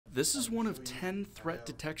This is one of 10 threat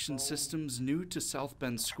detection systems new to South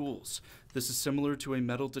Bend schools. This is similar to a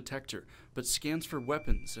metal detector, but scans for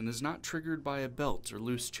weapons and is not triggered by a belt or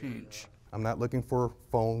loose change. I'm not looking for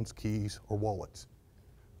phones, keys, or wallets.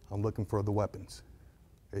 I'm looking for the weapons.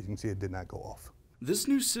 As you can see, it did not go off. This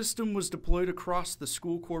new system was deployed across the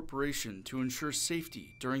school corporation to ensure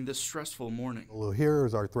safety during this stressful morning. Well, here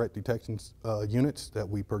is our threat detection units that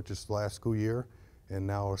we purchased last school year, and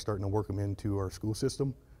now we're starting to work them into our school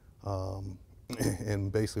system.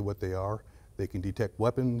 And basically what they are, they can detect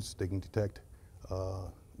weapons, they can detect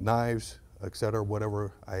knives, etc.,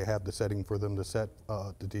 whatever I have the setting for them to set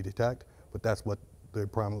to detect, but that's what they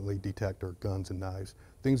primarily detect are guns and knives,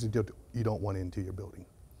 things that you don't want into your building.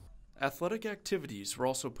 Athletic activities were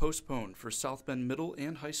also postponed for South Bend middle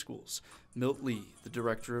and high schools. Milt Lee, the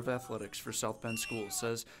director of athletics for South Bend schools,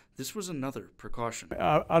 says this was another precaution.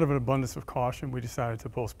 Out of an abundance of caution, we decided to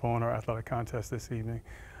postpone our athletic contest this evening.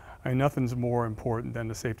 I mean, nothing's more important than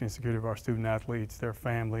the safety and security of our student athletes, their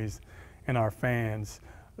families, and our fans.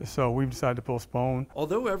 So we've decided to postpone.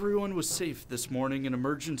 Although everyone was safe this morning and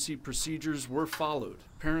emergency procedures were followed,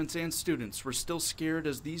 parents and students were still scared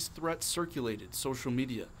as these threats circulated social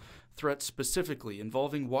media. Threats specifically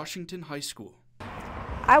involving Washington High School.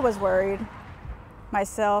 I was worried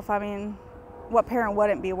myself. I mean, what parent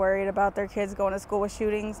wouldn't be worried about their kids going to school with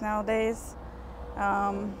shootings nowadays?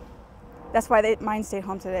 That's why mine stayed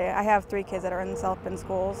home today. I have 3 kids that are in South Bend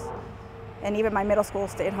schools, and even my middle school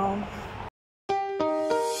stayed home.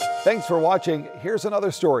 Thanks for watching. Here's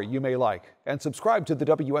another story you may like, and subscribe to the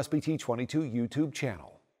WSBT 22 YouTube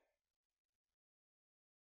channel.